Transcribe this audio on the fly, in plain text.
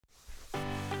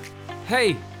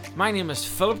Hey, my name is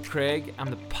Philip Craig. I'm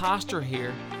the pastor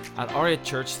here at Aria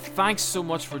Church. Thanks so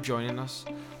much for joining us.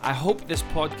 I hope this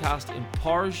podcast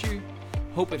empowers you,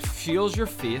 hope it fuels your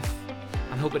faith,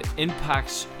 and hope it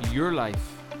impacts your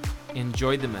life.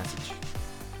 Enjoy the message.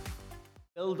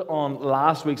 Build on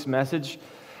last week's message,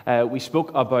 we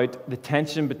spoke about the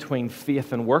tension between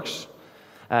faith and works.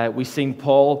 We've seen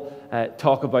Paul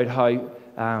talk about how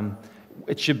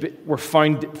we're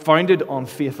founded on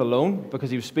faith alone,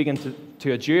 because he was speaking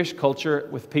to a Jewish culture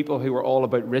with people who were all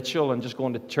about ritual and just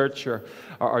going to church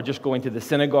or just going to the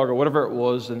synagogue or whatever it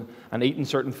was and eating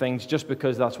certain things just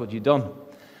because that's what you'd done.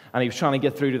 And he was trying to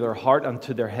get through to their heart and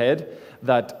to their head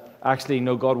that actually,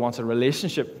 no, God wants a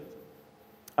relationship.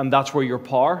 And that's where your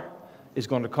power is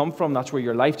going to come from. That's where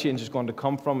your life change is going to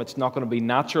come from. It's not going to be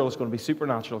natural. It's going to be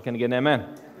supernatural. Can you get an amen?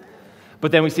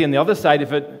 But then we see on the other side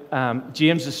of it,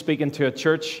 James is speaking to a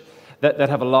church that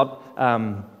have a lot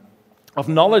of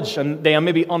knowledge, and they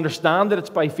maybe understand that it's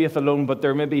by faith alone, but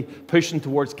they're maybe pushing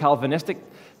towards the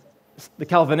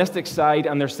Calvinistic side,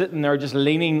 and they're sitting there just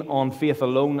leaning on faith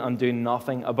alone and doing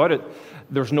nothing about it.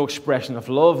 There's no expression of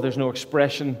love. There's no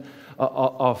expression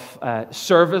of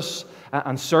service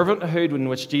and servanthood, in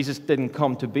which Jesus didn't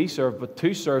come to be served, but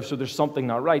to serve, so there's something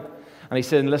not right. And he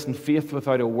said, listen, faith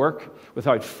without a work,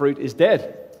 without fruit, is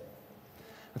dead.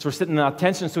 And so we're sitting in that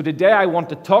tension. So today I want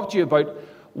to talk to you about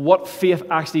what faith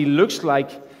actually looks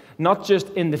like, not just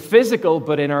in the physical,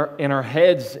 but in our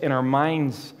heads, in our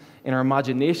minds, in our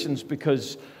imaginations,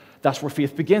 because that's where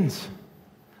faith begins,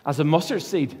 as a mustard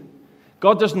seed.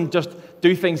 God doesn't just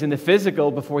do things in the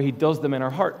physical before he does them in our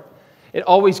heart. God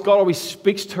always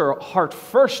speaks to our heart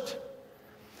first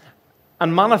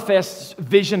and manifests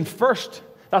vision first.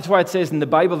 That's why it says in the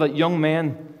Bible that young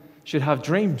men should have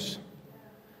dreams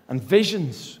and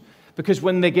visions, because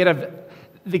when they get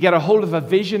a hold of a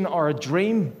vision or a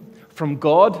dream from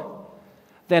God,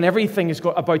 then everything is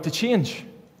about to change.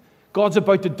 God's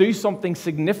about to do something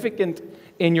significant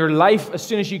in your life as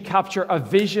soon as you capture a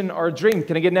vision or a dream.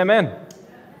 Can I get an amen?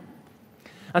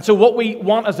 And so what we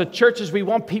want as a church is we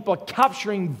want people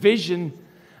capturing vision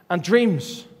and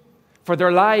dreams for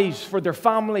their lives, for their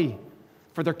family,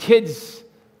 for their kids,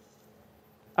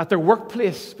 at their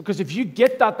workplace, because if you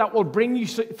get that, that will bring you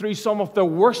through some of the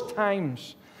worst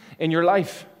times in your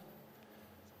life.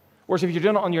 Whereas if you're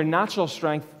doing it on your natural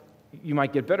strength, you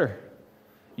might get bitter.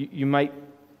 You might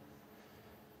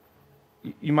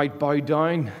bow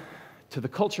down to the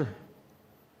culture.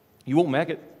 You won't make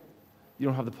it. You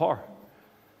don't have the power.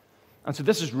 And so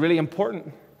this is really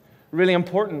important, really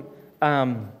important.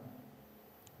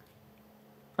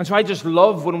 And so I just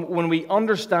love when we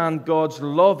understand God's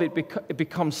love, it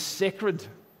becomes sacred.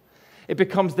 It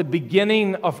becomes the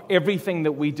beginning of everything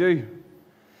that we do.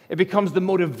 It becomes the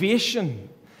motivation.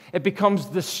 It becomes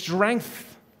the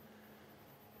strength.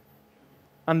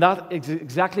 And that is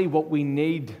exactly what we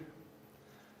need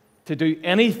to do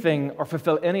anything or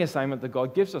fulfill any assignment that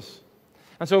God gives us.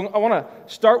 And so I want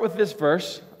to start with this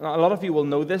verse. A lot of you will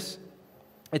know this.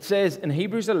 It says in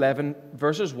Hebrews 11,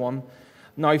 verses 1,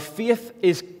 now faith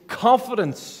is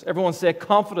confidence. Everyone say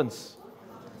confidence.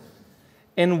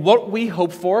 In what we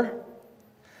hope for,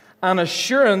 and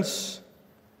assurance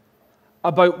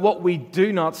about what we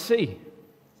do not see.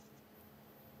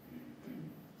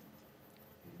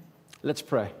 Let's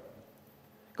pray.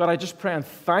 God, I just pray and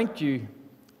thank you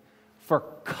for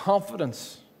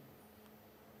confidence.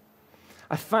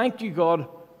 I thank you, God,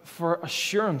 for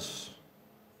assurance.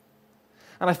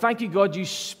 And I thank you, God, you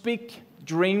speak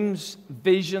dreams,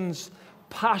 visions,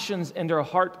 passions into our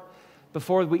heart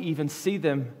before we even see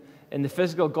them in the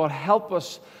physical. God, help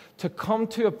us to come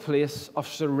to a place of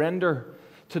surrender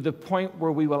to the point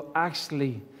where we will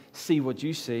actually see what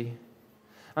you see.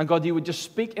 And God, you would just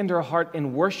speak into our heart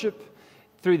in worship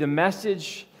through the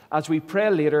message as we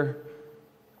pray later.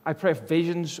 I pray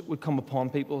visions would come upon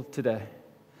people today.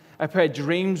 I pray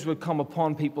dreams would come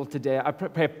upon people today. I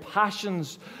pray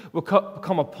passions will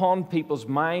come upon people's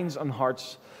minds and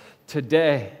hearts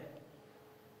today.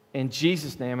 In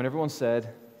Jesus' name. And everyone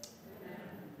said,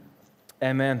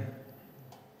 Amen. Amen.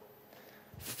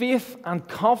 Faith and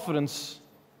confidence,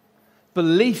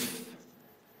 belief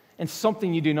in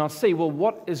something you do not see. Well,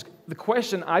 what is the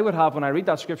question I would have when I read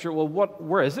that scripture? Well,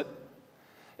 where is it?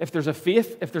 If there's a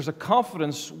faith, if there's a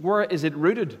confidence, where is it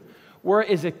rooted? Where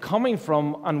is it coming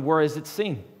from, and where is it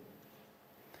seen?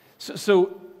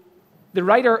 So the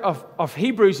writer of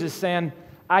Hebrews is saying,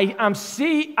 I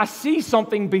see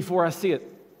something before I see it.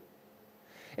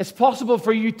 It's possible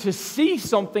for you to see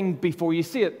something before you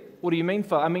see it. What do you mean,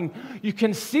 Phil? I mean, you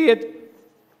can see it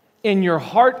in your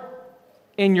heart,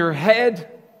 in your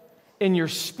head, in your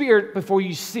spirit before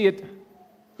you see it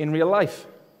in real life.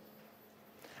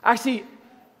 Actually,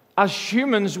 as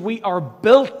humans, we are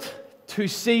built to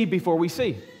see before we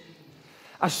see.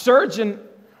 A surgeon,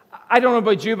 I don't know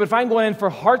about you, but if I'm going in for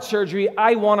heart surgery,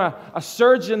 I want a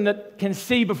surgeon that can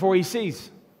see before he sees.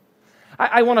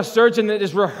 I want a surgeon that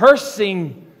is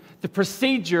rehearsing the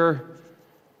procedure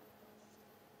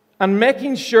and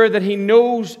making sure that he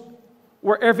knows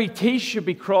where every T should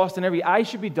be crossed and every I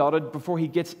should be dotted before he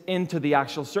gets into the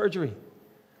actual surgery.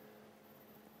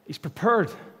 He's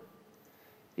prepared.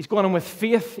 He's going in with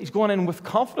faith. He's going in with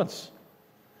confidence,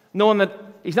 knowing that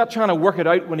he's not trying to work it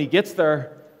out when he gets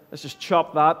there. Let's just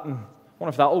chop that and wonder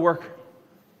if that will work.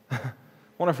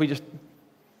 Wonder if we just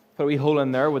put a wee hole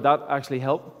in there, would that actually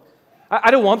help? I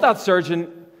don't want that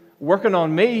surgeon working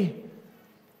on me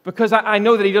because I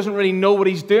know that he doesn't really know what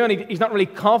he's doing. He's not really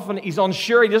confident. He's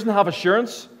unsure. He doesn't have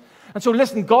assurance. And so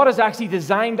listen, God has actually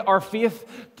designed our faith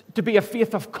to be a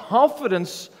faith of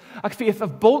confidence, a faith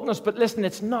of boldness. But listen,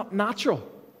 it's not natural.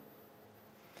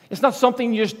 It's not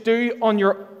something you just do on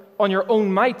your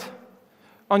own might,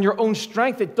 on your own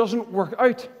strength. It doesn't work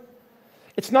out.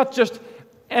 It's not just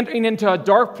entering into a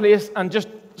dark place and just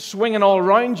swinging all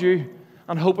around you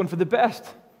and hoping for the best.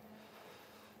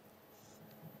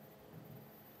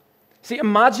 See,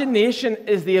 imagination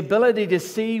is the ability to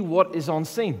see what is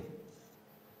unseen.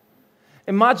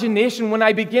 Imagination, when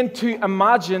I begin to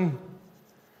imagine,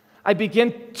 I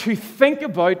begin to think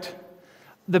about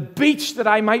the beach that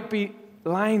I might be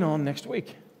lying on next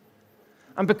week.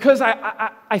 And because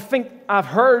I think I've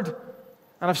heard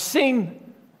and I've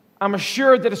seen, I'm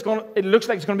assured that it looks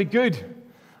like it's going to be good.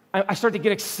 I start to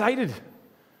get excited.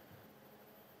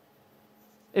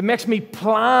 It makes me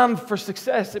plan for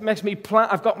success. It makes me plan.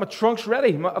 I've got my trunks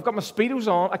ready. I've got my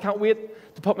Speedos on. I can't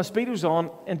wait to put my Speedos on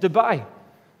in Dubai.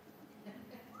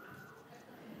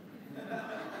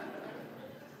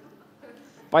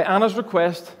 By Anna's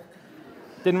request,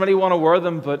 didn't really want to wear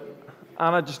them, but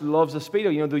Anna just loves a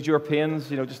Speedo. You know, those Europeans,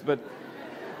 just a bit.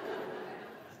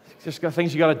 Just got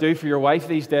things you got to do for your wife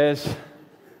these days.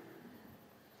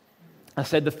 I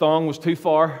said the thong was too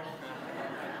far.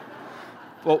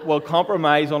 But we'll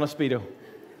compromise on a Speedo.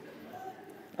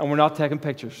 And we're not taking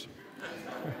pictures.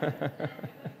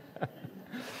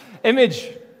 Image,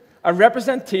 a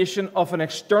representation of an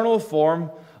external form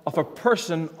of a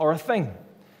person or a thing.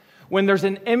 When there's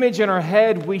an image in our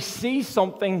head, we see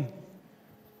something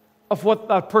of what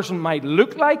that person might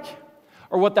look like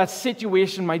or what that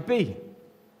situation might be.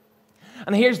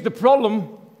 And here's the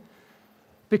problem.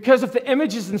 Because of the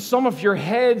images in some of your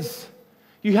heads,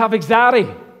 you have anxiety.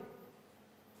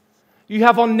 You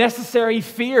have unnecessary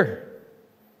fear.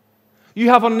 You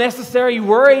have unnecessary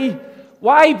worry.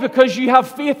 Why? Because you have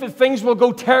faith that things will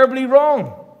go terribly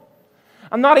wrong.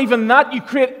 And not even that, you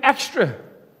create extra.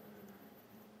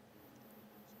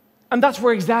 And that's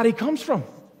where anxiety comes from.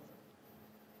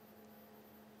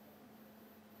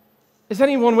 Is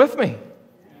anyone with me?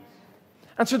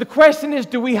 And so the question is,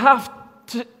 do we have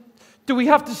to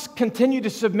continue to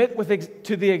submit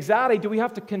to the anxiety? Do we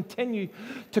have to continue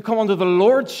to come under the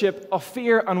lordship of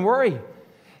fear and worry?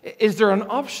 Is there an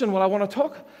option? Well, I want to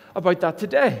talk about that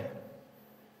today.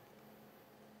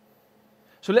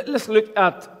 So let's look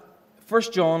at 1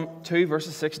 John 2,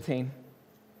 verses 16.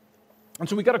 And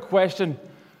so we got a question.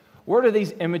 Where do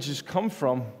these images come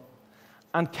from?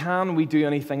 And can we do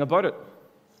anything about it?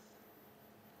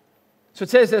 So it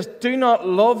says this, do not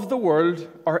love the world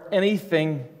or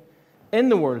anything in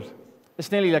the world.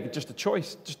 It's nearly like just a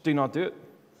choice. Just do not do it.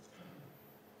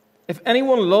 If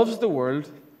anyone loves the world,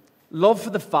 love for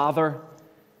the Father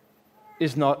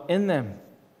is not in them.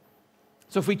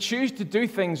 So if we choose to do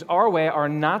things our way, our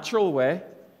natural way,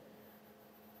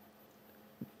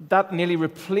 that nearly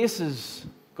replaces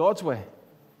God's way.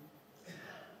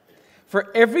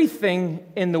 For everything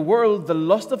in the world, the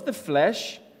lust of the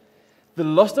flesh, the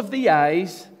lust of the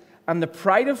eyes, and the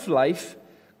pride of life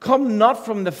come not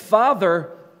from the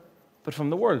Father, but from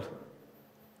the world.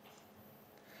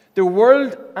 The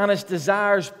world and its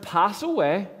desires pass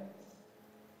away,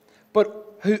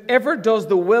 but whoever does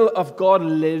the will of God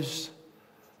lives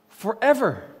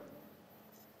forever.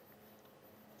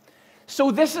 So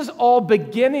this is all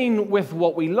beginning with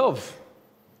what we love,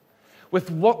 with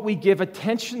what we give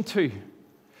attention to,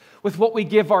 with what we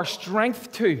give our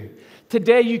strength to.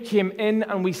 Today you came in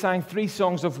and we sang 3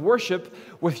 songs of worship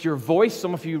with your voice.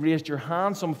 Some of you raised your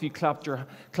hands, some of you clapped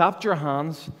your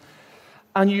hands,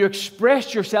 and you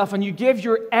expressed yourself and you gave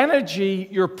your energy,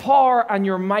 your power, and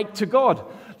your might to God.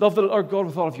 Love the Lord God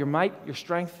with all of your might, your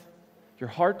strength, your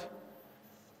heart.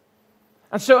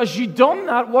 And so as you've done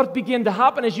that, what began to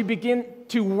happen is you begin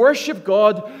to worship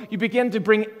God, you begin to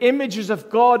bring images of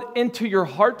God into your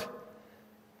heart,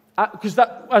 Because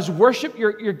as worship,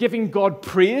 you're giving God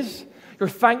praise. You're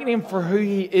thanking Him for who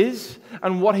He is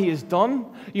and what He has done.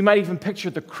 You might even picture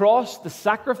the cross, the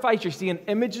sacrifice. You're seeing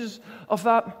images of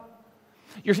that.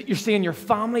 You're seeing your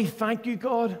family. Thank you,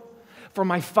 God, for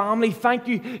my family. Thank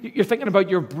you. You're thinking about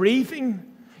your breathing.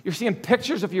 You're seeing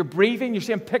pictures of your breathing. You're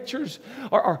seeing pictures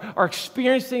or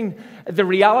experiencing the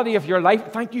reality of your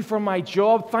life. Thank you for my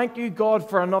job. Thank you, God,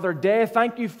 for another day.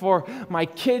 Thank you for my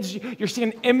kids. You're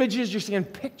seeing images. You're seeing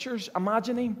pictures,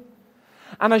 imagining.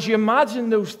 And as you imagine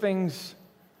those things,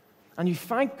 and you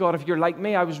thank God, if you're like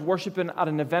me, I was worshiping at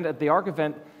an event, at the Ark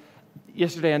event,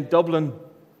 yesterday in Dublin.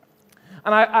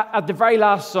 And at the very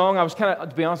last song, I was kind of,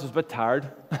 to be honest, I was a bit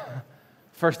tired.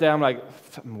 First day, I'm like,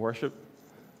 worship.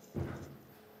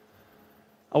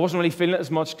 I wasn't really feeling it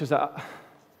as much because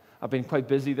I've been quite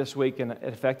busy this week, and it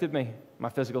affected me, my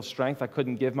physical strength. I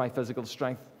couldn't give my physical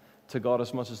strength to God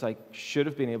as much as I should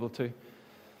have been able to.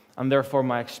 And therefore,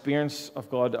 my experience of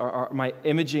God, or my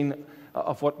imaging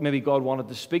of what maybe God wanted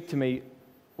to speak to me,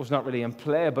 was not really in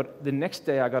play. But the next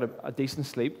day, I got a decent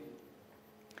sleep.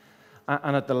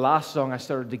 And at the last song, I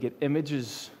started to get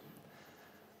images.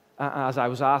 As I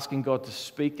was asking God to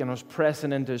speak and I was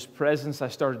pressing into His presence, I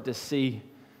started to see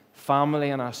family,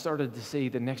 and I started to see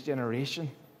the next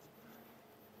generation.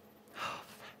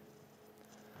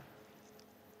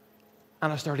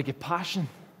 And I started to get passion.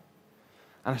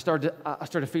 And I started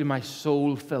to feel my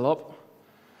soul fill up.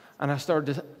 And I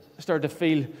started to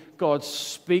feel God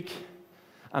speak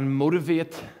and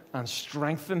motivate and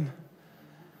strengthen.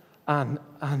 And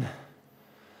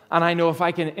I know if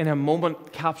I can, in a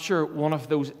moment, capture one of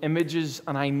those images,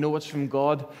 and I know it's from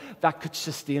God, that could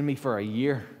sustain me for a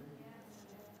year.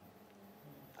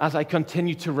 As I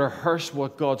continue to rehearse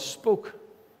what God spoke.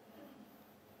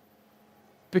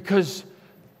 Because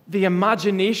the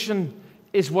imagination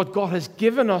is what God has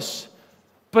given us,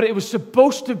 but it was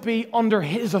supposed to be under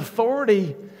His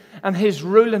authority and His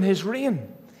rule and His reign.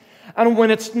 And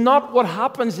when it's not, what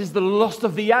happens is the lust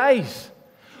of the eyes.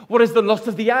 What is the lust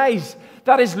of the eyes?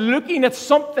 That is looking at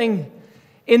something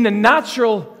in the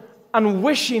natural and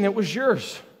wishing it was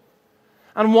yours,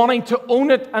 and wanting to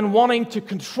own it and wanting to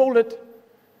control it,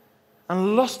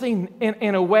 and lusting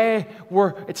in a way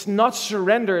where it's not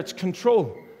surrender, it's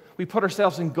control. We put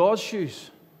ourselves in God's shoes.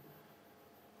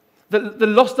 The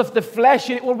lust of the flesh,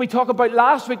 what we talked about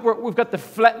last week, where we've got the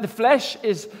flesh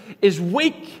is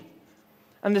weak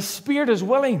and the spirit is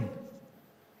willing.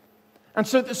 And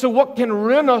so what can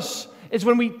ruin us is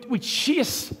when we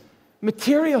chase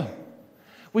material.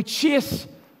 We chase,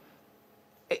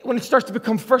 when it starts to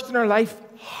become first in our life,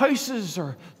 houses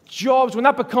or jobs. When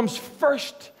that becomes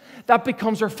first, that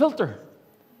becomes our filter.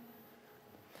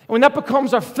 And when that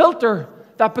becomes our filter,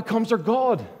 that becomes our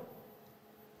God.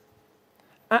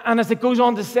 And as it goes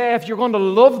on to say, if you're going to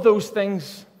love those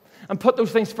things and put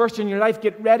those things first in your life,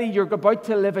 get ready. You're about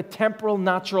to live a temporal,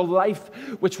 natural life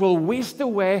which will waste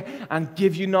away and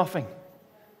give you nothing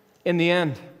in the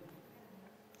end.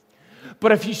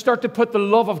 But if you start to put the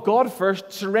love of God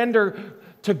first, surrender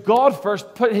to God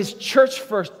first, put His church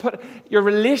first, put your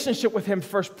relationship with Him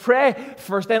first, pray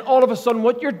first, then all of a sudden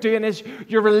what you're doing is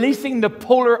you're releasing the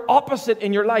polar opposite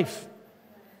in your life.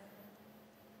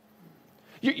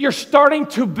 You're starting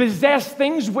to possess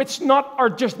things which not are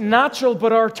just natural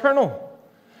but are eternal.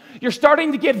 You're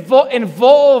starting to get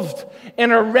involved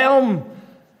in a realm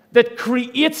that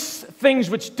creates things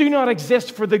which do not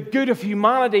exist for the good of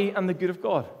humanity and the good of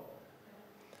God.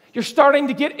 You're starting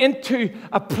to get into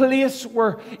a place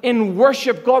where in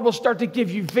worship God will start to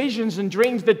give you visions and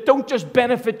dreams that don't just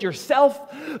benefit yourself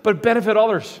but benefit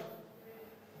others.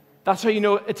 That's how you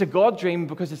know it's a God dream,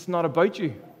 because it's not about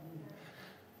you.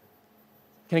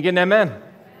 Can I get an amen?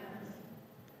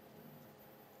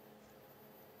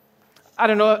 I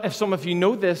don't know if some of you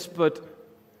know this, but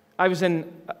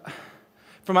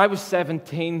from I was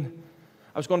 17,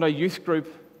 I was going to a youth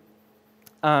group,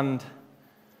 and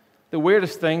the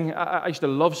weirdest thing, I used to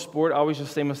love sport. I always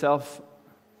just see myself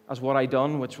as what I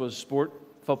done, which was sport,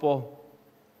 football,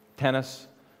 tennis,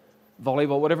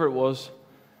 volleyball, whatever it was,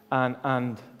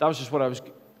 and that was just what I was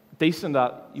decent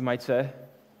at, you might say.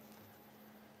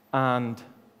 And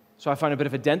so I found a bit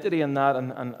of identity in that,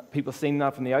 and people seen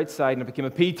that from the outside, and I became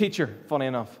a PE teacher, funny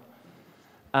enough.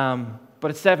 But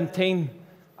at 17,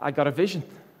 I got a vision.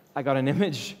 I got an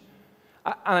image.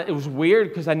 And it was weird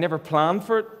because I never planned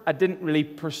for it. I didn't really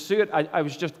pursue it. I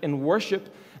was just in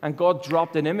worship, and God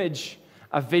dropped an image,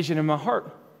 a vision in my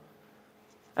heart.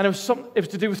 And it was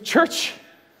to do with church.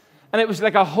 And it was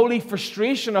like a holy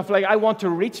frustration of like, I want to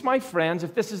reach my friends,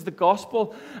 if this is the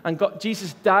gospel, and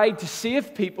Jesus died to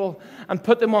save people and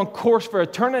put them on course for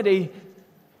eternity,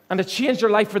 and to change their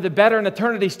life for the better, and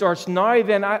eternity starts now,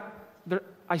 then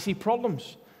I see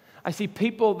problems. I see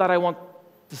people that I want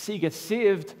to see get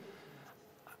saved,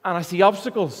 and I see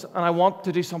obstacles, and I want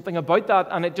to do something about that.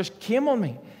 And it just came on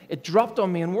me. It dropped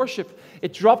on me in worship.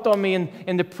 It dropped on me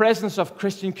in the presence of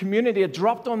Christian community. It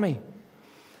dropped on me.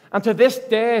 And to this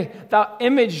day, that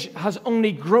image has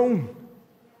only grown.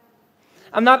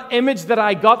 And that image that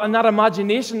I got and that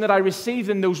imagination that I received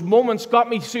in those moments got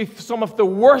me through some of the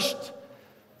worst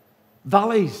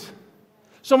valleys,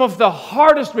 some of the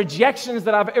hardest rejections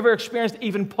that I've ever experienced,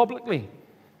 even publicly.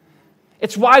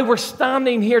 It's why we're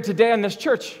standing here today in this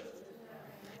church.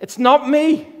 It's not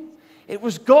me. It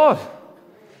was God.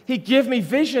 He gave me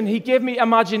vision. He gave me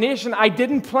imagination. I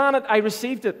didn't plan it. I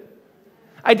received it.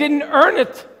 I didn't earn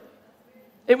it.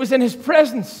 It was in His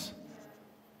presence.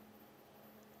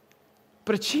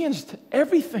 But it changed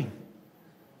everything.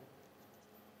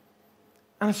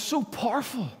 And it's so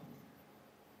powerful.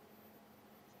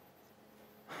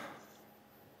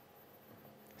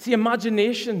 See,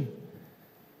 imagination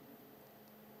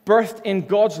birthed in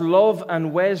God's love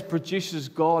and ways produces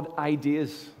God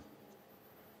ideas.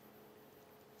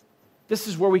 This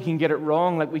is where we can get it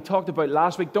wrong, like we talked about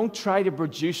last week. Don't try to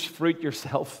produce fruit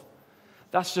yourself.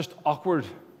 That's just awkward.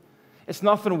 It's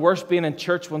nothing worse being in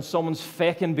church when someone's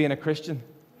faking being a Christian.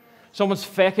 Someone's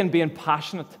faking being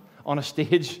passionate on a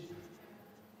stage.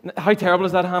 How terrible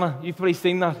is that, Hannah? You've probably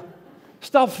seen that.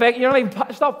 Stop faking. You're not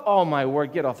even... Stop. Oh, my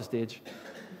word. Get off the stage.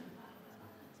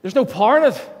 There's no power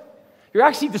in it. You're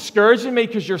actually discouraging me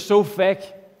because you're so fake.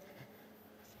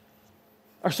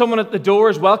 Or someone at the door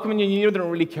is welcoming you and you know they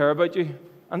don't really care about you.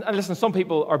 And listen, some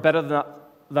people are better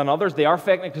than others. They are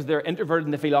faking it because they're introverted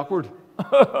and they feel awkward.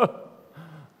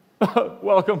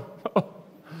 Welcome.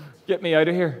 Get me out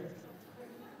of here.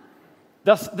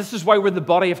 This is why we're the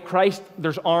body of Christ.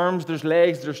 There's arms, there's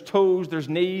legs, there's toes, there's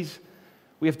knees.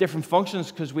 We have different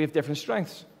functions because we have different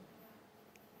strengths.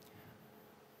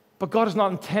 But God has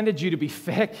not intended you to be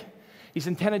fake. He's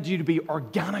intended you to be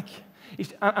organic.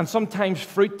 And sometimes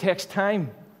fruit takes time.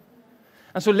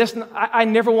 And so listen, I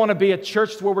never want to be a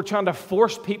church where we're trying to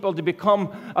force people to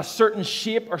become a certain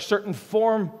shape or certain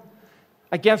form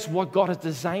against what God has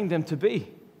designed them to be.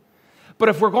 But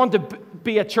if we're going to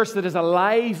be a church that is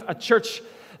alive, a church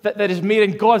that is made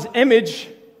in God's image,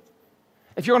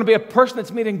 if you're going to be a person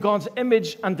that's made in God's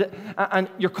image and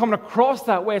you're coming across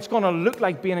that way, it's going to look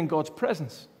like being in God's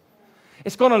presence.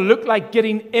 It's going to look like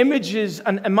getting images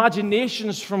and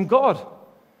imaginations from God.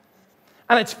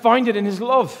 And it's founded in His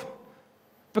love.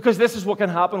 Because this is what can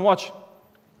happen. Watch.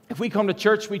 If we come to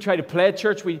church, we try to play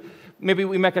church, maybe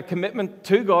we make a commitment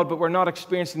to God, but we're not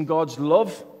experiencing God's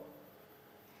love.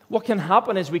 What can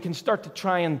happen is we can start to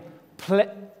try and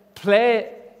play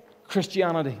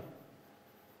Christianity.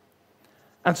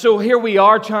 And so here we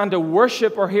are trying to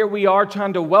worship, or here we are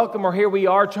trying to welcome, or here we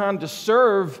are trying to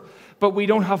serve, but we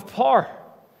don't have power.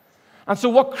 And so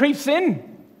what creeps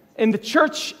in the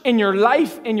church, in your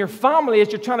life, in your family,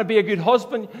 is you're trying to be a good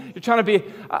husband, you're trying to be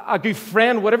a good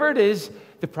friend, whatever it is,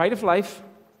 the pride of life,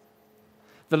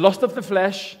 the lust of the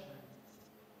flesh,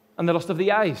 and the lust of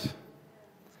the eyes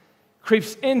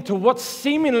creeps into what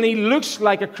seemingly looks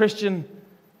like a Christian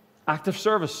act of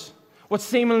service. What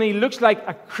seemingly looks like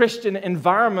a Christian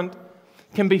environment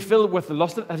can be filled with the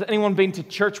lust of... Has anyone been to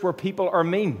church where people are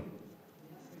mean?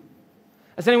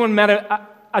 Has anyone met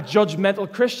a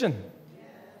judgmental Christian?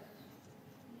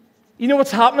 You know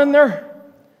what's happening there?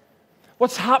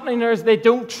 What's happening there is they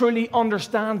don't truly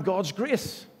understand God's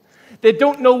grace. They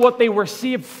don't know what they were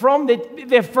saved from.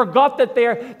 They forgot that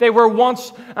they were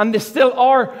once, and they still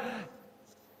are,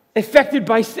 affected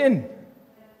by sin.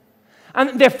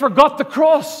 And they forgot the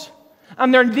cross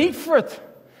and their need for it.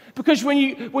 Because when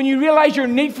you realize your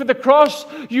need for the cross,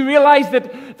 you realize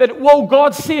that whoa,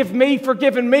 God saved me,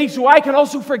 forgiven me, so I can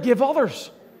also forgive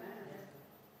others.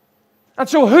 And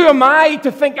so who am I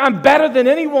to think I'm better than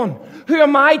anyone? Who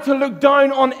am I to look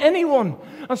down on anyone?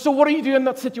 And so what do you do in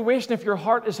that situation if your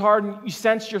heart is hard and you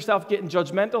sense yourself getting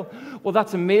judgmental? Well,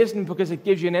 that's amazing because it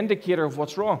gives you an indicator of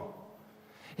what's wrong.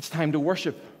 It's time to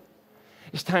worship.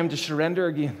 It's time to surrender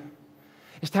again.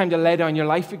 It's time to lay down your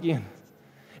life again.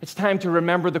 It's time to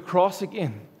remember the cross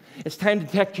again. It's time to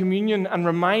take communion and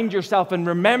remind yourself and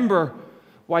remember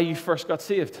why you first got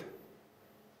saved.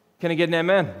 Can I get an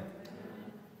amen?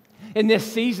 In this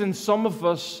season, some of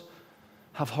us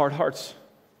have hard hearts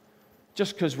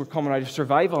just because we're coming out of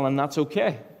survival, and that's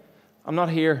okay. I'm not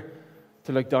here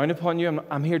to look down upon you.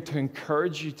 I'm here to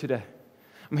encourage you today.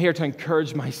 I'm here to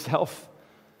encourage myself.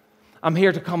 I'm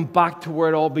here to come back to where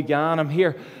it all began. I'm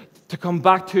here to come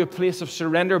back to a place of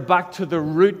surrender, back to the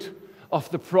root of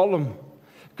the problem.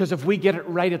 Because if we get it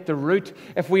right at the root,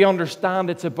 if we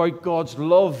understand it's about God's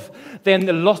love, then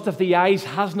the lust of the eyes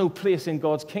has no place in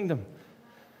God's kingdom.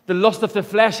 The lust of the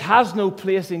flesh has no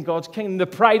place in God's kingdom. The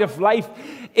pride of life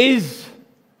is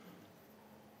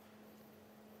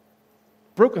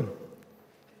broken.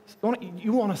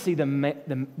 You want to see the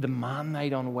man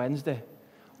night on Wednesday?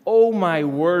 Oh my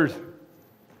word.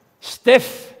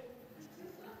 Stiff.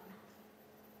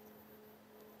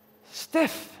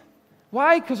 Stiff.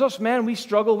 Why? Because us men, we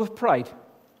struggle with pride.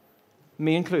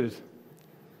 Me included.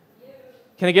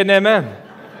 Can I get an amen?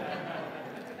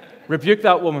 Rebuke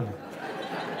that woman.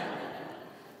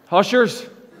 Hushers,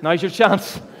 now's your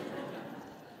chance.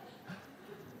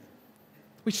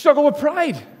 We struggle with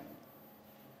pride.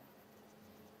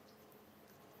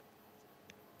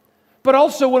 But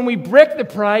also when we break the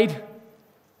pride,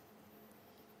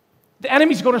 the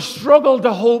enemy's going to struggle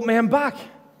to hold men back.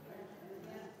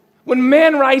 When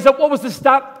men rise up, what was the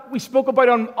stat we spoke about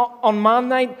on Man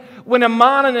Night? When a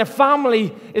man in a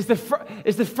family is the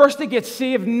first to get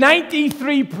saved,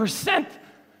 93%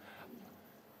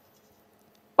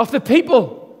 of the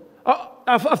people,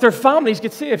 of their families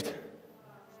get saved.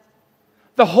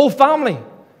 The whole family.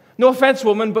 No offense,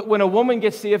 woman, but when a woman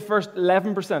gets saved first,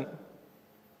 11%.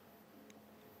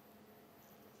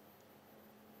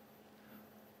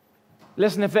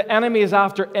 Listen, if the enemy is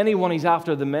after anyone, he's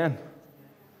after the men.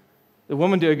 The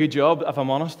women do a good job, if I'm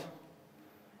honest.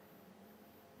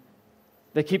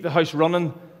 They keep the house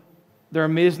running. They're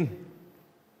amazing.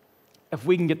 If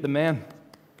we can get the men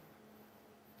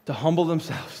to humble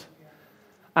themselves.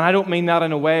 And I don't mean that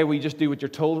in a way where you just do what you're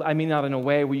told. I mean that in a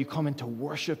way where you come into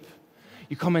worship.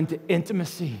 You come into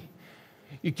intimacy.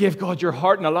 You give God your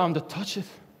heart and allow Him to touch it.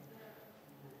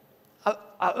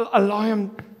 Allow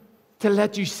Him to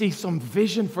let you see some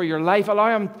vision for your life.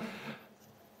 Allow Him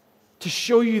to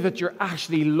show you that you're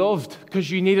actually loved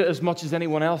because you need it as much as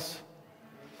anyone else.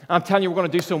 And I'm telling you, we're going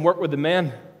to do some work with the men.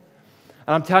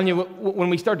 And I'm telling you,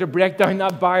 when we start to break down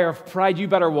that barrier of pride, you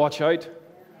better watch out.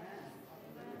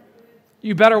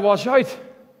 You better watch out.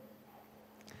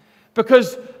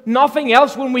 Because nothing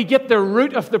else, when we get the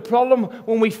root of the problem,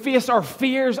 when we face our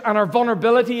fears and our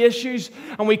vulnerability issues,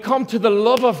 and we come to the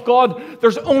love of God,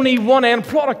 there's only one end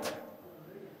product.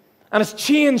 And it's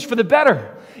change for the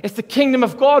better. It's the kingdom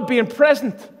of God being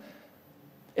present.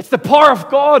 It's the power of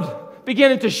God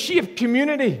beginning to shape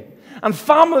community and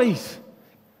families.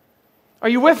 Are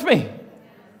you with me?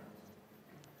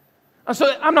 And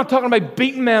so I'm not talking about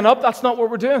beating men up. That's not what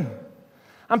we're doing.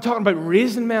 I'm talking about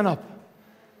raising men up,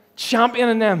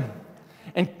 championing them,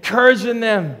 encouraging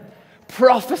them,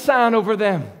 prophesying over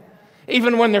them,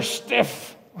 even when they're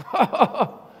stiff.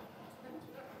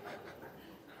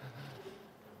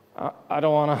 I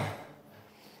don't want to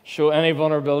show any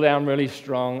vulnerability. I'm really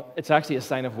strong. It's actually a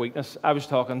sign of weakness. I was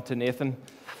talking to Nathan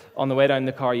on the way down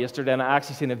the car yesterday, and I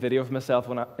actually seen a video of myself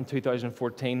in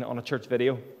 2014 on a church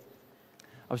video.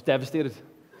 I was devastated.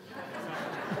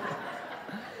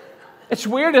 It's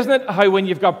weird, isn't it, how when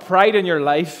you've got pride in your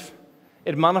life,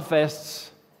 it manifests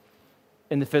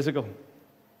in the physical.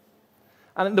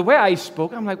 And the way I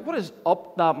spoke, I'm like, what is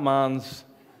up that man's,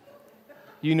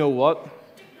 you know what?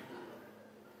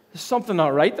 There's something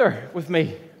not right there with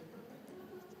me.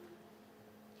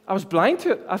 I was blind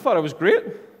to it. I thought it was great.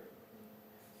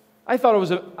 I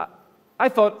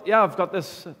thought, yeah, I've got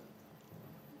this. And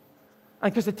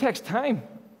because it takes time.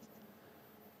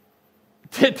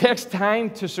 It takes time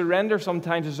to surrender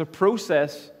sometimes. There's a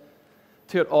process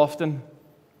to it often.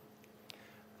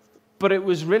 But it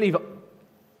was really,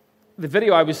 the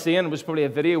video I was seeing was probably a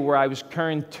video where I was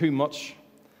caring too much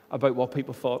about what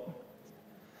people thought.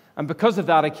 And because of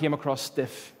that, I came across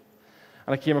stiff.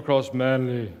 And I came across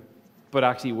manly, but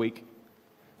actually weak.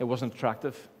 It wasn't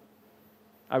attractive.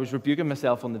 I was rebuking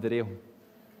myself on the video.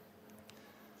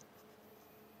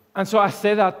 And so I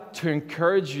say that to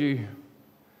encourage you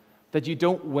that you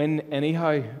don't win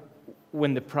anyhow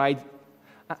when the pride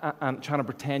and trying to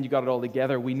pretend you got it all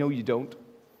together. We know you don't.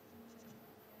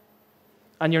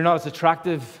 And you're not as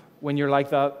attractive when you're like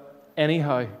that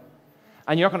anyhow.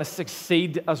 And you're not going to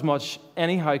succeed as much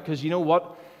anyhow, because you know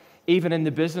what? Even in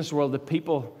the business world, the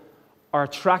people are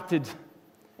attracted,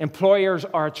 employers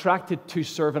are attracted to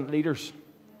servant leaders.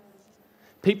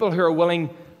 People who are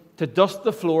willing to dust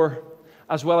the floor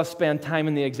as well as spend time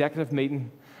in the executive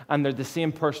meeting, and they're the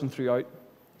same person throughout.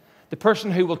 The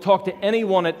person who will talk to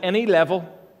anyone at any level,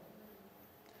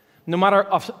 no matter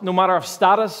of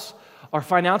status or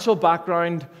financial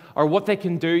background or what they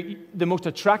can do. The most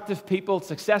attractive people,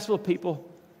 successful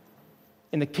people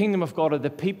in the kingdom of God are the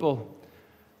people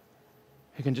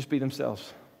who can just be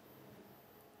themselves.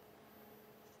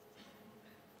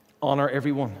 Honor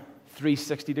everyone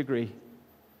 360 degree.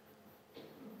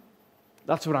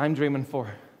 That's what I'm dreaming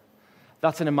for.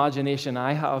 That's an imagination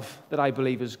I have that I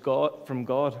believe is from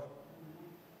God.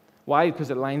 Why?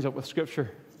 Because it lines up with Scripture.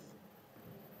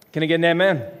 Can I get an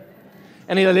amen?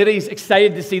 Any of the ladies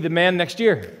excited to see the men next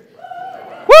year?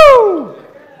 Woo!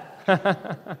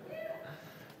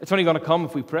 It's only going to come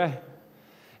if we pray.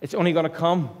 It's only going to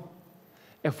come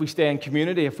if we stay in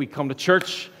community, if we come to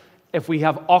church, if we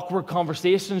have awkward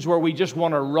conversations where we just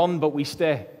want to run but we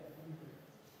stay.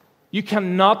 You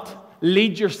cannot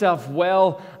lead yourself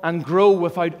well and grow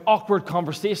without awkward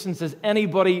conversations. Has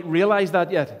anybody realized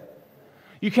that yet?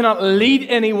 You cannot lead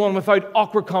anyone without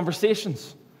awkward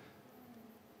conversations.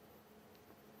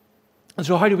 And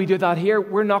so how do we do that here?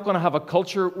 We're not going to have a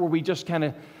culture where we just kind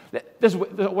of...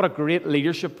 What a great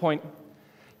leadership point.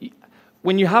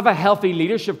 When you have a healthy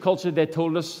leadership culture, they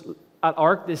told us at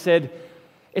ARC, they said,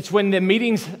 it's when the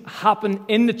meetings happen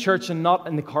in the church and not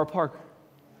in the car park.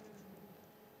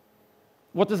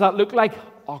 What does that look like?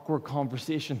 Awkward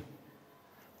conversation.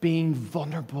 Being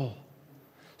vulnerable.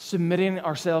 Submitting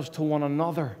ourselves to one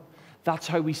another. That's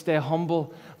how we stay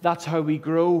humble. That's how we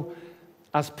grow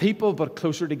as people, but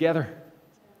closer together.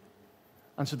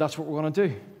 And so that's what we're going to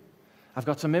do. I've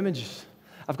got some images.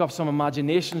 I've got some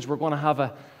imaginations. We're going to have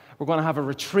a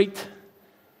retreat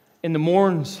in the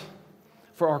morns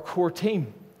for our core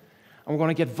team. And we're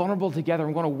going to get vulnerable together.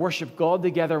 We're going to worship God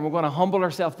together. And we're going to humble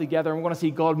ourselves together. And we're going to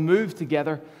see God move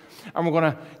together. And we're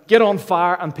going to get on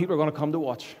fire, and people are going to come to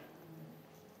watch.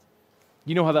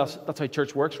 You know how that's how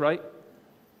church works, right?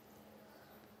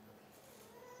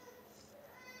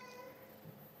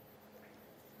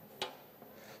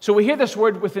 So we hear this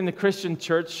word within the Christian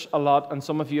church a lot, and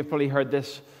some of you have probably heard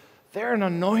this. They're an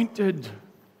anointed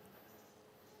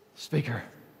speaker.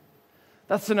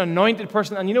 That's an anointed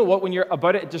person. And you know what? When you're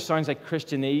about it, it just sounds like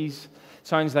Christianese. It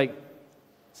sounds like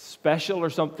special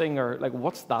or something, or like,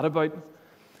 what's that about?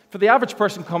 For the average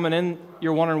person coming in,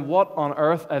 you're wondering, what on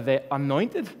earth are they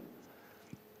anointed?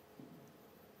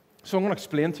 So I'm going to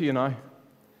explain to you now.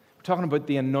 We're talking about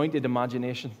the anointed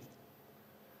imagination.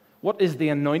 What is the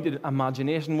anointed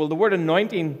imagination? Well, the word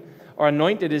anointing or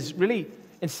anointed is really,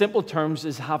 in simple terms,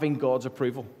 is having God's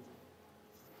approval.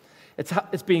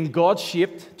 It's being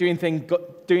God-shaped, doing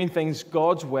things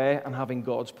God's way, and having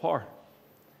God's power.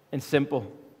 In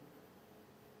simple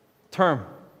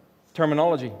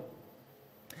terminology.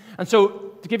 And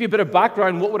so, to give you a bit of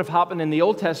background, what would have happened in the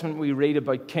Old Testament, we read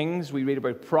about kings, we read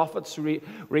about prophets, we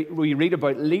read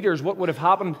about leaders. What would have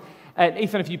happened?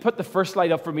 Ethan, if you put the first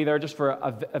slide up for me there, just for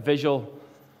a visual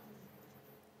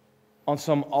on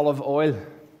some olive oil.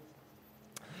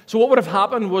 So what would have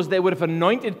happened was they would have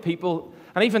anointed people,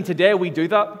 and even today we do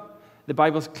that. The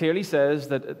Bible clearly says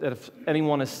that if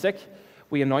anyone is sick,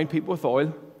 we anoint people with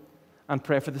oil and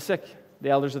pray for the sick, the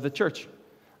elders of the church,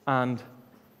 and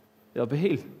they'll be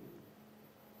healed.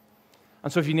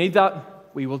 And so if you need that,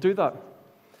 we will do that.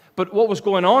 But what was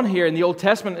going on here in the Old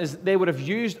Testament is they would have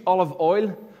used olive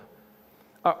oil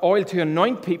to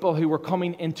anoint people who were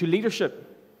coming into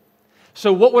leadership.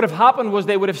 So what would have happened was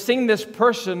they would have seen this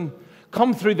person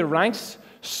come through the ranks,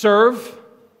 serve,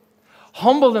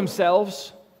 humble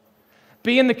themselves,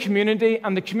 be in the community,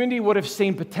 and the community would have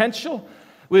seen potential,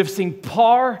 would have seen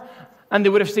power, and they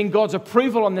would have seen God's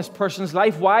approval on this person's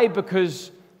life. Why?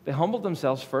 Because they humbled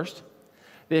themselves first.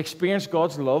 They experienced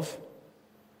God's love.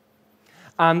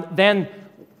 And then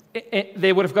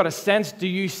they would have got a sense, do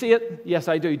you see it? Yes,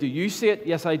 I do. Do you see it?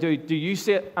 Yes, I do. Do you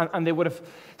see it? And they would have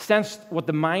sensed what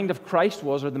the mind of Christ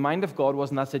was, or the mind of God was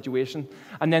in that situation.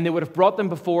 And then they would have brought them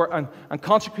before and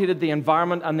consecrated the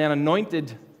environment and then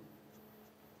anointed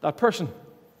that person.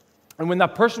 And when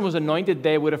that person was anointed,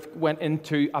 they would have went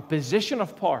into a position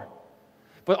of power.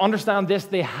 But understand this,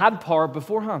 they had power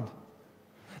beforehand.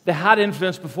 They had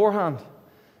influence beforehand.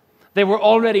 They were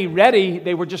already ready.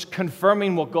 They were just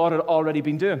confirming what God had already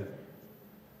been doing.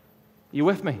 You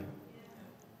with me?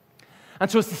 And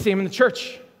so it's the same in the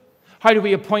church. How do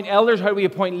we appoint elders? How do we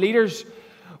appoint leaders?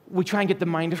 We try and get the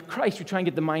mind of Christ. We try and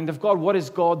get the mind of God. What is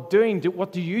God doing?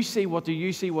 What do you see? What do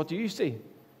you see? What do you see?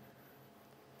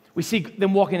 We see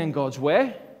them walking in God's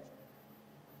way.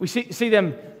 We see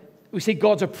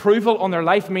God's approval on their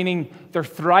life, meaning they're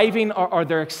thriving or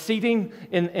they're exceeding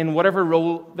in whatever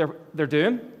role they're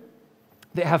doing.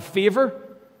 They have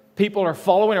favor. People are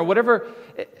following, or whatever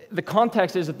the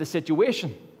context is of the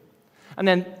situation. And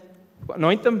then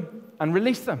anoint them and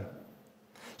release them.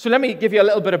 So let me give you a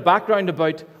little bit of background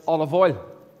about olive oil.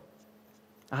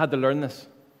 I had to learn this.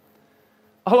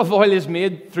 Olive oil is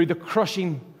made through the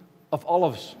crushing of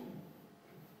olives.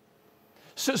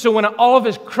 So when an olive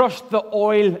is crushed, the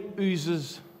oil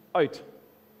oozes out.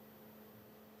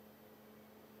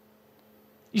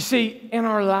 You see, in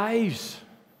our lives,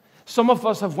 some of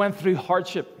us have went through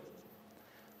hardship,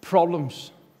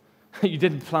 problems. You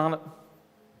didn't plan it.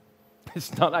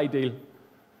 It's not ideal.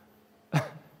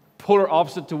 Polar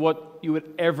opposite to what you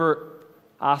would ever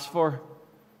ask for,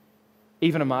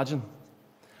 even imagine.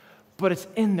 But it's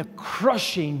in the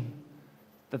crushing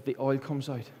that the oil comes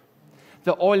out.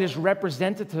 The oil is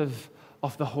representative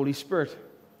of the Holy Spirit.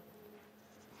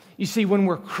 You see, when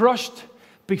we're crushed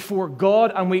before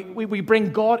God and we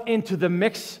bring God into the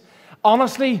mix,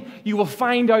 honestly, you will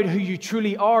find out who you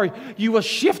truly are. You will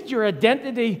shift your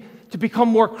identity to become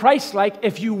more Christ-like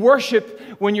if you worship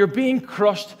when you're being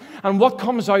crushed, and what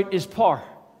comes out is power.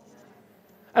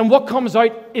 And what comes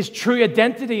out is true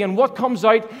identity, and what comes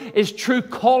out is true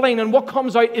calling, and what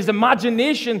comes out is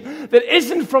imagination that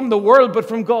isn't from the world but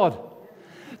from God.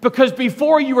 Because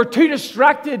before you were too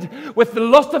distracted with the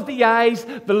lust of the eyes,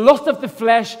 the lust of the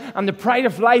flesh, and the pride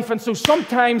of life. And so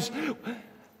sometimes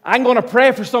I'm going to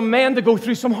pray for some men to go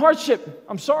through some hardship.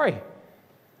 I'm sorry.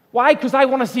 Why? Because I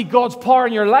want to see God's power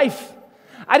in your life.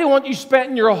 I don't want you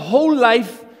spending your whole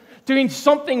life doing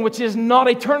something which is not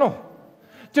eternal,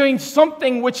 doing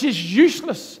something which is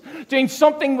useless, doing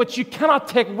something which you cannot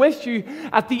take with you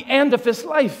at the end of this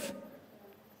life.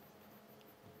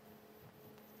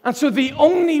 And so the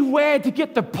only way to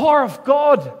get the power of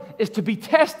God is to be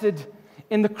tested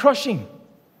in the crushing.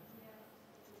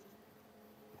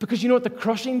 Because you know what the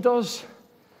crushing does?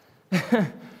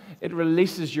 It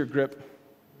releases your grip.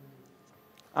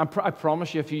 I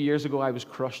promise you, a few years ago, I was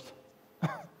crushed.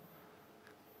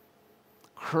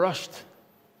 Crushed.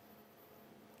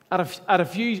 At a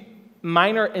few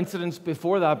minor incidents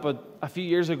before that, but a few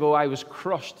years ago, I was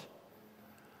crushed.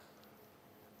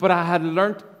 But I had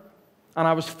learnt, and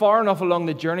I was far enough along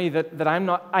the journey that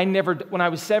when I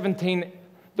was 17,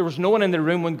 there was no one in the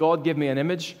room when God gave me an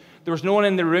image. There was no one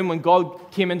in the room when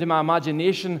God came into my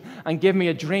imagination and gave me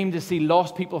a dream to see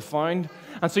lost people found.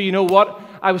 And so you know what?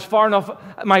 I was far enough.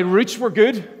 My roots were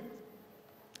good.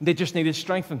 They just needed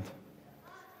strengthened.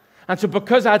 And so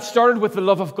because I had started with the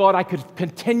love of God, I could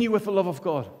continue with the love of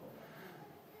God.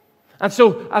 And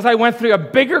so as I went through a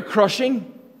bigger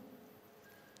crushing,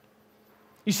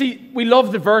 you see, we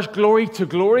love the verse glory to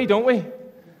glory, don't we?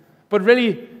 But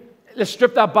really, let's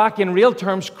strip that back in real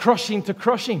terms, crushing to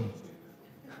crushing.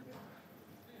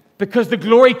 Because the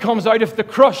glory comes out of the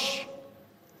crush.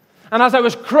 And as I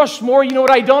was crushed more, you know what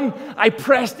I done? I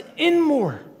pressed in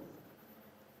more.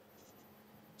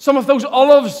 Some of those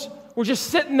olives were just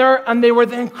sitting there and they were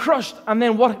then crushed. And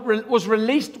then what was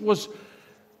released was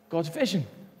God's vision,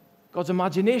 God's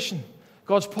imagination,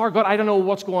 God's power. God, I don't know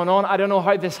what's going on. I don't know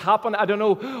how this happened. I don't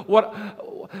know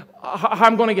how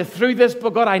I'm going to get through this.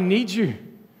 But God, I need you.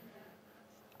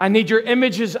 I need your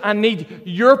images. I need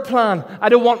your plan. I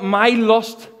don't want my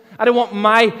lust. I don't want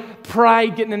my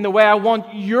pride getting in the way. I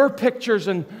want your pictures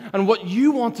and what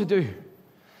you want to do.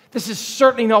 This is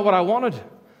certainly not what I wanted.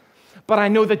 But I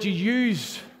know that you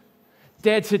use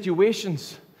dead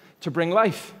situations to bring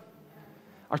life.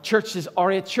 Our church is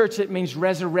R8 Church. It means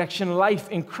resurrection life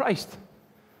in Christ.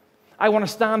 I want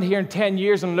to stand here in 10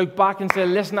 years and look back and say,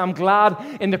 listen, I'm glad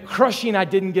in the crushing I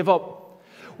didn't give up.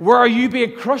 Where are you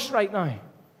being crushed right now?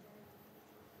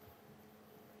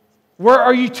 Where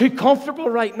are you too comfortable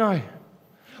right now?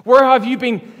 Where have you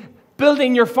been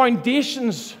building your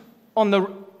foundations on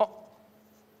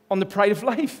the pride of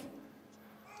life?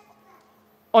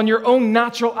 On your own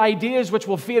natural ideas which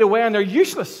will fade away and they're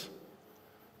useless.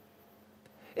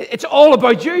 It's all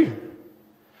about you.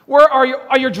 Where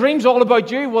are your dreams all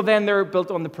about you? Well, then they're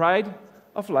built on the pride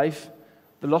of life,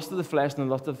 the lust of the flesh and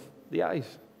the lust of the eyes.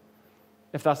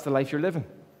 If that's the life you're living.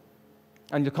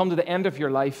 And you'll come to the end of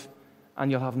your life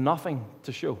and you'll have nothing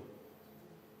to show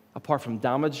apart from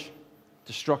damage,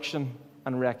 destruction,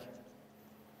 and wreck.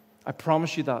 I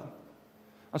promise you that.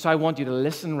 And so I want you to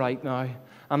listen right now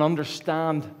and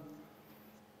understand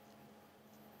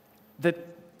that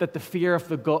the fear of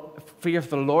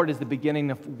the Lord is the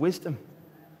beginning of wisdom.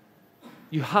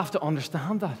 You have to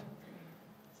understand that.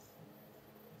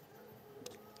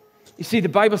 You see, the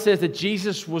Bible says that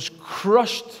Jesus was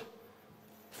crushed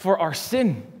for our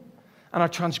sin and our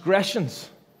transgressions.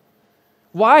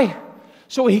 Why?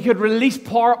 So he could release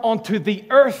power onto the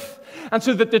earth and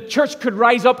so that the church could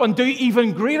rise up and do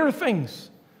even greater things.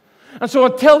 And so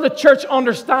until the church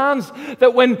understands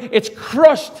that when it's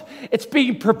crushed, it's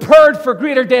being prepared for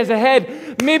greater days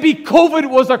ahead, maybe COVID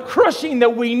was a crushing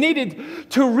that we needed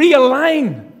to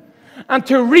realign and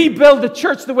to rebuild the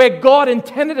church the way God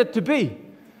intended it to be.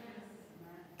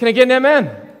 Can I get an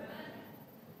amen?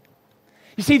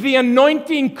 You see, the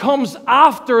anointing comes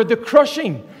after the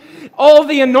crushing. All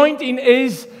the anointing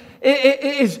is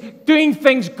is doing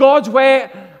things God's way,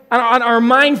 and our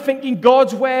mind thinking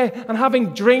God's way, and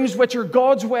having dreams which are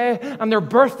God's way, and they're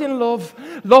birthed in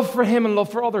love for Him and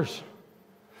love for others.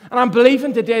 And I'm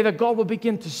believing today that God will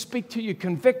begin to speak to you,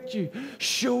 convict you,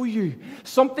 show you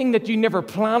something that you never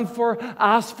planned for,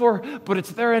 asked for, but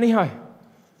it's there anyhow.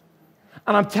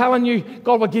 And I'm telling you,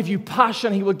 God will give you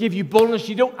passion. He will give you boldness.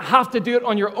 You don't have to do it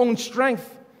on your own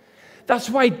strength. That's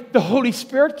why the Holy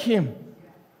Spirit came.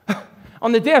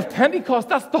 On the day of Pentecost,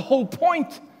 that's the whole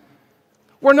point.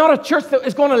 We're not a church that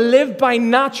is going to live by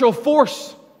natural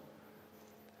force.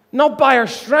 Not by our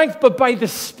strength, but by the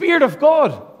Spirit of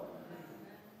God.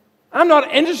 I'm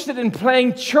not interested in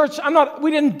playing church.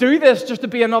 We didn't do this just to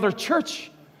be another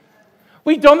church.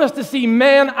 We've done this to see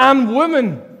men and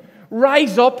women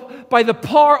rise up by the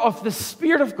power of the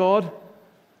Spirit of God,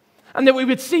 and that we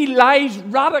would see lives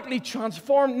radically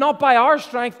transformed, not by our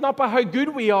strength, not by how good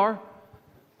we are,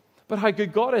 but how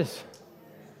good God is.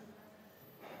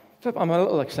 I'm a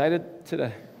little excited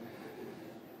today.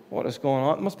 What is going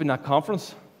on? It must be in that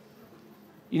conference.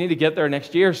 You need to get there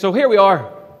next year. So here we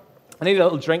are. I need a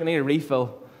little drink. I need a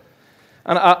refill.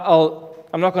 And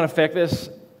I'm not going to fake this.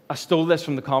 I stole this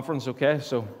from the conference, okay?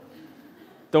 So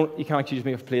you can't accuse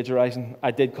me of plagiarizing.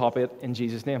 I did copy it in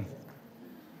Jesus' name.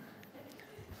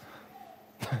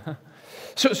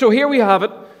 So here we have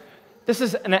it. This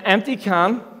is an empty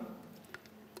can,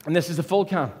 and this is a full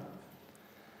can.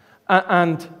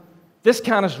 And this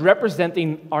can is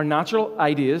representing our natural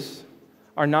ideas,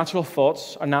 our natural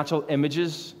thoughts, our natural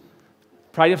images,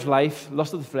 pride of life,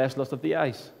 lust of the flesh, lust of the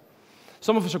eyes.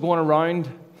 Some of us are going around,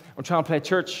 we're trying to play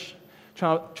church,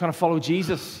 trying to follow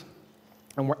Jesus,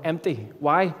 and we're empty.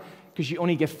 Why? Because you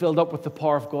only get filled up with the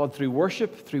power of God through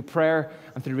worship, through prayer,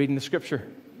 and through reading the Scripture.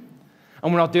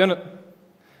 And we're not doing it.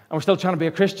 And we're still trying to be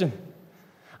a Christian.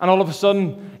 And all of a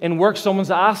sudden, in work,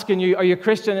 someone's asking you, are you a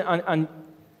Christian? And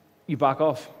you back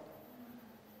off.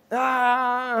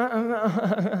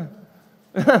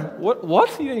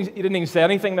 What? You didn't even say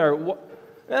anything there. What?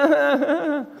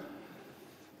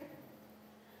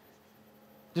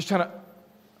 Just trying to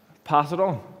pass it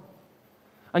on.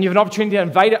 And you have an opportunity to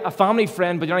invite a family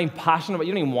friend, but you're not even passionate about it.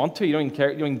 You don't even want to. You don't even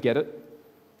care. You don't even get it.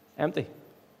 Empty.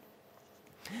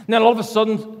 And then all of a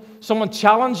sudden, someone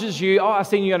challenges you. Oh, I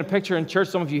seen you in a picture in church.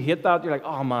 Some of you hate that. You're like,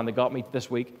 oh man, they got me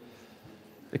this week.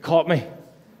 They caught me.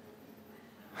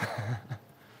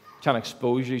 Trying to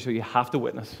expose you so you have to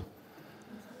witness.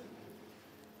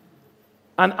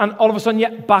 And all of a sudden,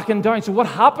 you're backing down. So what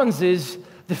happens is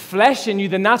the flesh in you,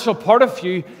 the natural part of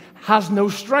you, has no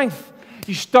strength.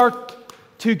 You start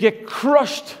to get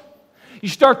crushed. You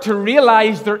start to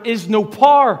realize there is no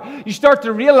power. You start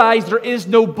to realize there is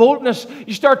no boldness.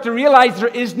 You start to realize there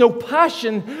is no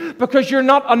passion because you're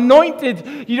not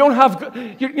anointed. You're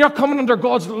not coming under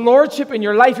God's lordship in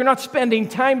your life. You're not spending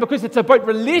time because it's about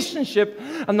relationship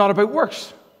and not about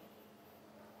works.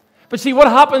 But see, what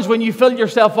happens when you fill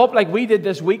yourself up like we did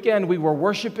this weekend? We were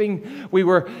worshiping, we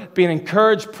were being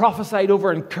encouraged, prophesied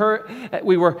over,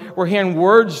 we were hearing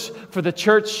words for the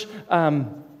church,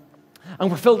 and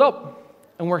we're filled up.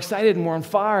 And we're excited and we're on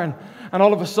fire. And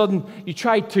all of a sudden, you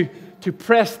try to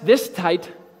press this tight,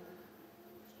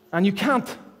 and you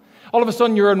can't. All of a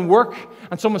sudden, you're in work,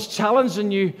 and someone's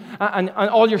challenging you, and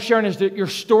all you're sharing is your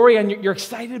story, and you're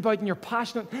excited about it, and you're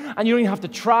passionate, and you don't even have to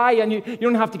try, and you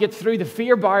don't have to get through the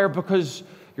fear barrier because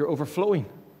you're overflowing.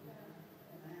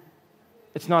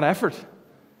 It's not effort.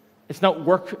 It's not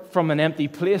work from an empty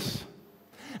place.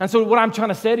 And so what I'm trying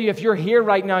to say to you, if you're here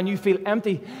right now and you feel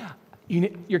empty,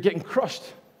 you're getting crushed.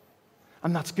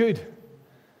 And that's good.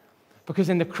 Because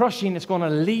in the crushing, it's going to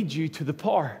lead you to the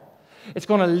power. It's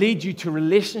going to lead you to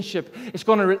relationship. It's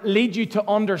going to lead you to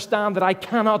understand that I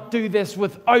cannot do this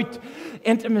without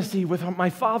intimacy with my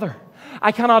Father.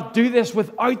 I cannot do this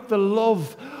without the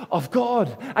love of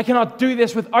God. I cannot do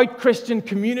this without Christian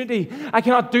community. I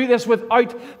cannot do this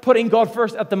without putting God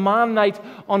first. At the man night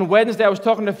on Wednesday, I was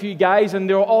talking to a few guys, and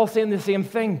they were all saying the same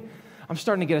thing. I'm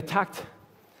starting to get attacked.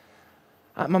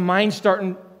 My mind's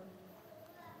starting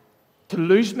to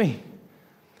lose me.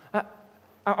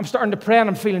 I'm starting to pray and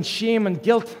I'm feeling shame and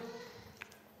guilt.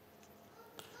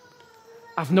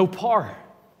 I've no power.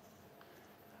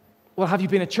 Well, have you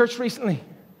been at church recently?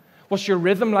 What's your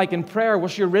rhythm like in prayer?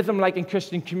 What's your rhythm like in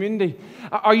Christian community?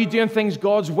 Are you doing things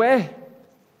God's way?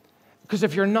 Because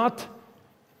if you're not,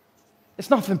 it's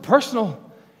nothing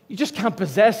personal. You just can't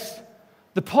possess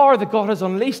the power that God has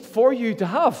unleashed for you to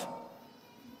have.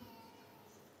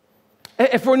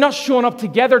 If we're not showing up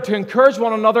together to encourage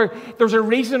one another, there's a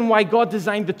reason why God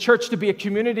designed the church to be a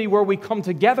community where we come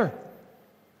together.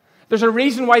 There's a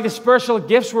reason why the spiritual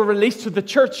gifts were released to the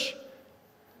church.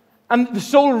 And the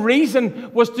sole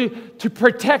reason was to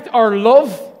protect our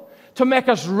love, to make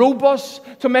us robust,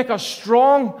 to make us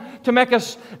strong, to make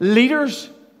us leaders,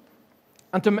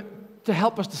 and to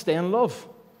help us to stay in love.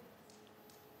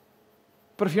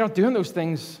 But if you're not doing those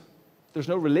things, there's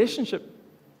no relationship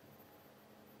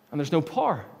and there's no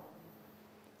power.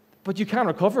 But you can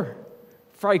recover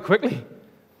very quickly.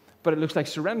 But it looks like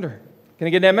surrender. Can I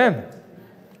get an amen?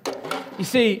 You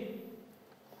see,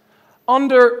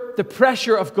 under the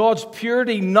pressure of God's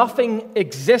purity, nothing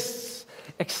exists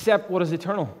except what is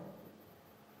eternal.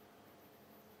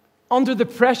 Under the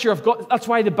pressure of God, that's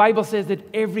why the Bible says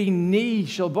that every knee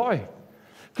shall bow.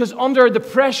 Because under the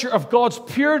pressure of God's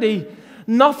purity,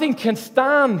 nothing can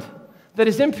stand that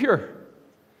is impure.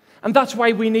 And that's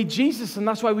why we need Jesus, and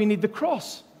that's why we need the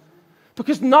cross.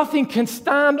 Because nothing can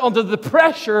stand under the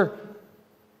pressure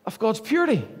of God's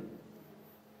purity.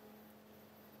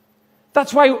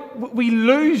 That's why we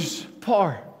lose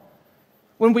power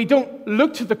when we don't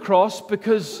look to the cross,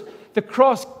 because the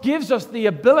cross gives us the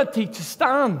ability to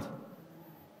stand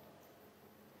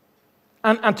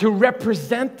and to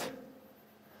represent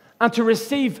and to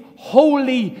receive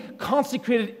holy,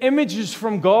 consecrated images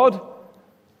from God.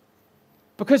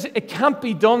 Because it can't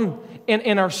be done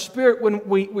in our spirit when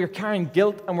we're carrying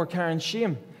guilt and we're carrying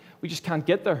shame. We just can't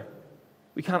get there.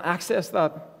 We can't access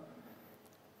that.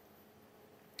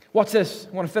 Watch this.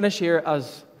 I want to finish here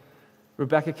as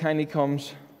Rebecca kindly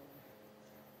comes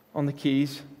on the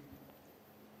keys.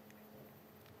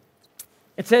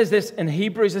 It says this in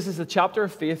Hebrews. This is the chapter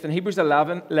of faith. In Hebrews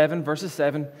 11 verses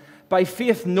 7. By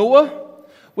faith Noah,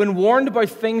 when warned about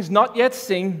things not yet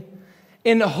seen,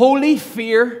 in holy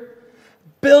fear,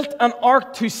 built an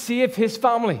ark to save his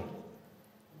family.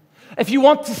 If you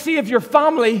want to save your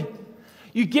family,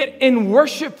 you get in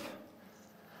worship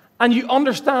and you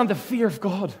understand the fear of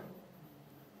God.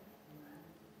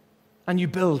 And you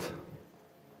build.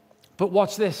 But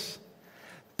watch this.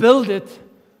 Build it,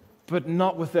 but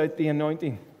not without the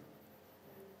anointing.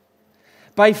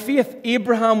 By faith,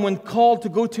 Abraham, when called to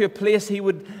go to a place he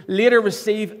would later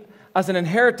receive as an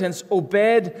inheritance,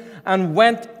 obeyed and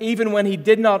went even when he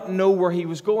did not know where he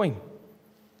was going.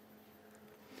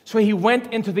 So he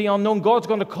went into the unknown. God's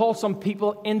going to call some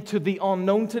people into the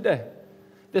unknown today,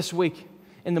 this week,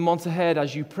 in the months ahead,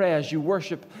 as you pray, as you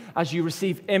worship, as you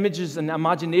receive images and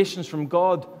imaginations from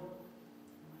God.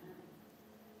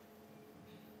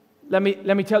 Let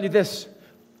me tell you this.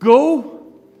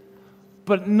 Go,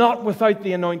 but not without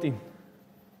the anointing.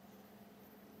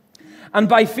 And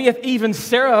by faith, even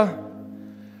Sarah,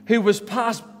 who was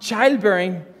past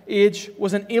childbearing age,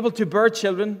 was unable to bear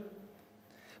children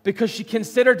because she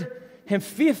considered him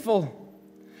faithful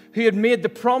who had made the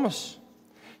promise.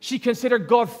 She considered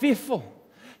God faithful.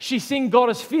 She seen God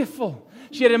as faithful.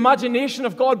 She had imagination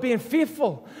of God being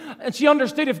faithful. And she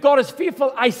understood, if God is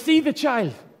faithful, I see the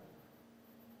child.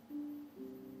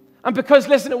 And because,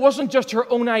 listen, it wasn't just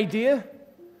her own idea.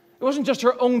 It wasn't just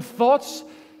her own thoughts.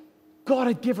 God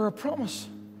had given her a promise.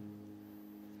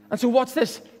 And so watch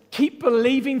this. Keep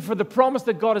believing for the promise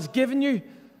that God has given you,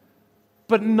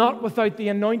 but not without the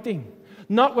anointing.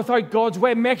 Not without God's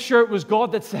way. Make sure it was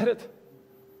God that said it.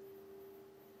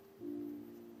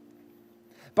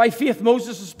 By faith,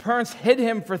 Moses' parents hid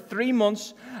him for 3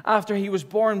 months after he was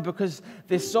born because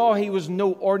they saw he was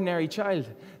no ordinary child.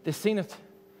 They seen it.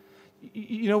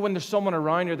 You know, when there's someone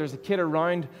around or there's a kid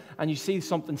around and you see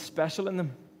something special in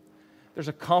them, there's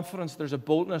a confidence, there's a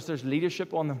boldness, there's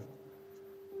leadership on them.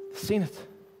 They've seen it,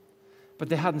 but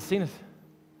they hadn't seen it.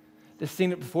 They've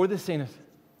seen it before they've seen it.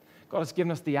 God has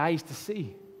given us the eyes to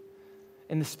see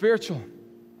in the spiritual.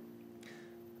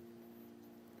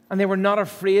 And they were not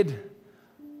afraid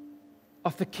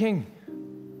of the king.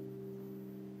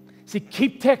 See,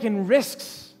 keep taking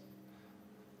risks,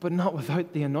 but not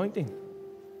without the anointing.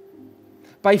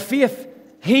 By faith,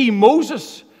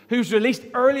 Moses, who's released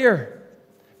earlier,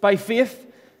 by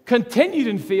faith, continued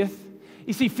in faith.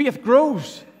 You see, faith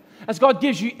grows. As God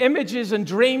gives you images and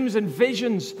dreams and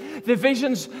visions, the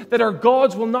visions that are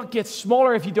God's will not get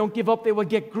smaller if you don't give up. They will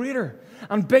get greater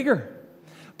and bigger.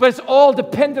 But it's all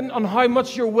dependent on how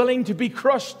much you're willing to be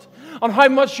crushed, on how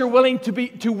much you're willing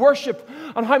to worship,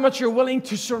 on how much you're willing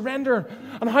to surrender,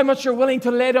 on how much you're willing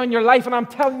to lay down your life. And I'm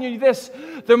telling you this,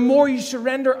 the more you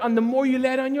surrender and the more you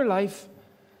lay down your life,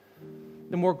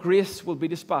 the more grace will be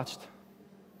dispatched.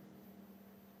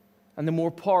 And the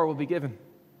more power will be given.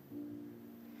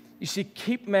 You see,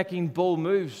 keep making bold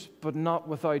moves, but not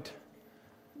without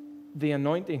the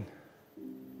anointing.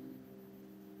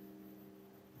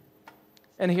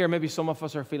 And here, maybe some of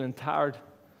us are feeling tired,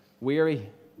 weary,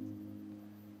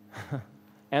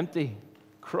 empty,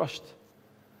 crushed.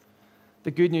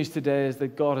 The good news today is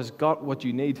that God has got what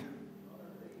you need.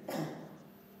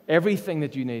 Everything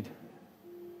that you need.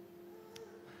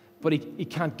 But He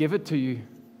can't give it to you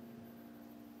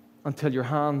until your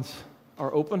hands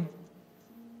are open,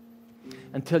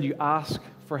 until you ask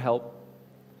for help,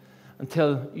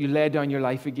 until you lay down your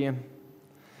life again,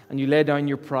 and you lay down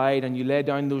your pride, and you lay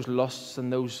down those lusts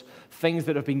and those things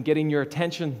that have been getting your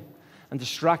attention and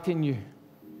distracting you.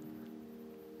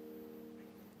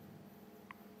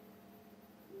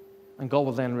 And God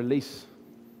will then release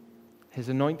His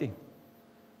anointing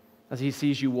as He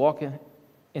sees you walk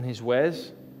in His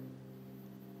ways,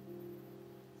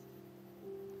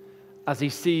 as He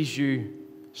sees you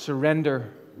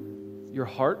surrender your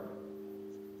heart,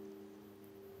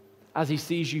 as He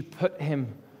sees you put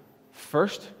Him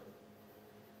first.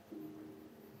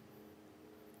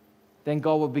 Then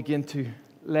God will begin to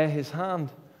lay His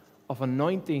hand of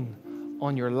anointing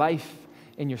on your life,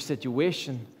 in your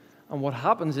situation. And what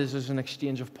happens is there's an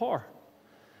exchange of power.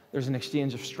 There's an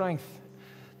exchange of strength.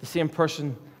 The same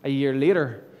person a year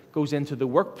later goes into the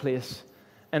workplace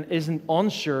and isn't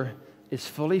unsure, is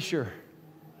fully sure.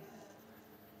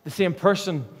 The same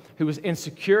person who was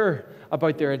insecure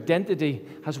about their identity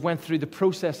has went through the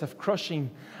process of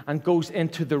crushing and goes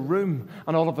into the room,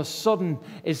 and all of a sudden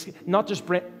is not just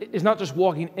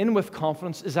walking in with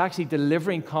confidence, is actually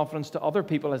delivering confidence to other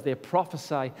people as they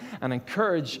prophesy and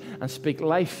encourage and speak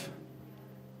life.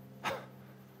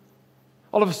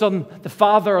 All of a sudden, the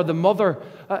father or the mother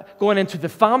going into the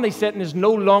family setting is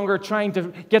no longer trying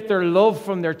to get their love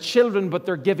from their children, but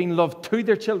they're giving love to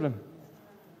their children.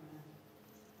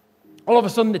 All of a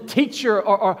sudden, the teacher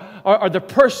or the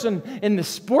person in the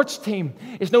sports team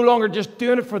is no longer just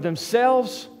doing it for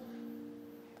themselves,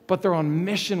 but they're on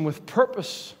mission with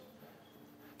purpose.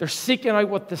 They're seeking out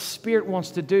what the Spirit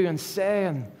wants to do and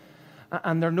say,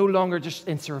 and they're no longer just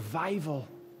in survival.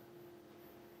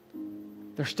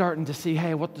 They're starting to see,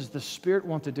 hey, what does the Spirit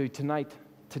want to do tonight,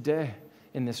 today,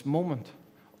 in this moment?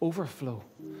 Overflow.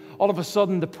 All of a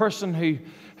sudden, the person who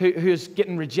is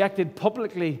getting rejected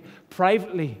publicly,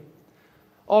 privately,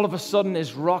 all of a sudden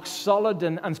is rock solid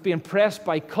and is being pressed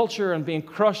by culture and being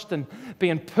crushed and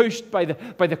being pushed by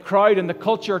the crowd and the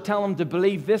culture telling them to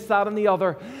believe this, that, and the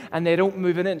other, and they don't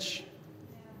move an inch.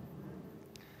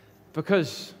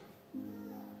 Because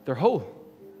they're whole.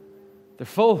 They're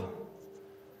full.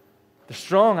 They're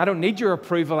strong. I don't need your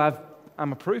approval.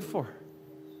 I'm approved for.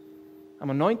 I'm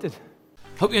anointed.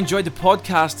 Hope you enjoyed the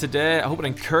podcast today. I hope it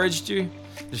encouraged you.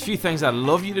 There's a few things I'd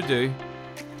love you to do.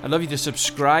 I'd love you to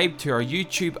subscribe to our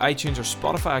YouTube, iTunes, or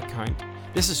Spotify account.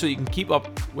 This is so you can keep up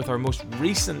with our most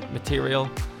recent material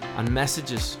and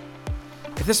messages.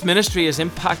 If this ministry has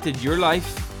impacted your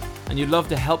life and you'd love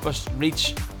to help us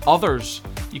reach others,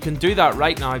 you can do that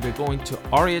right now by going to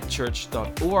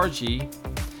r8church.org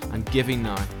and giving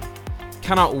now.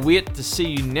 Cannot wait to see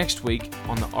you next week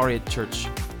on the R8 Church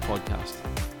podcast.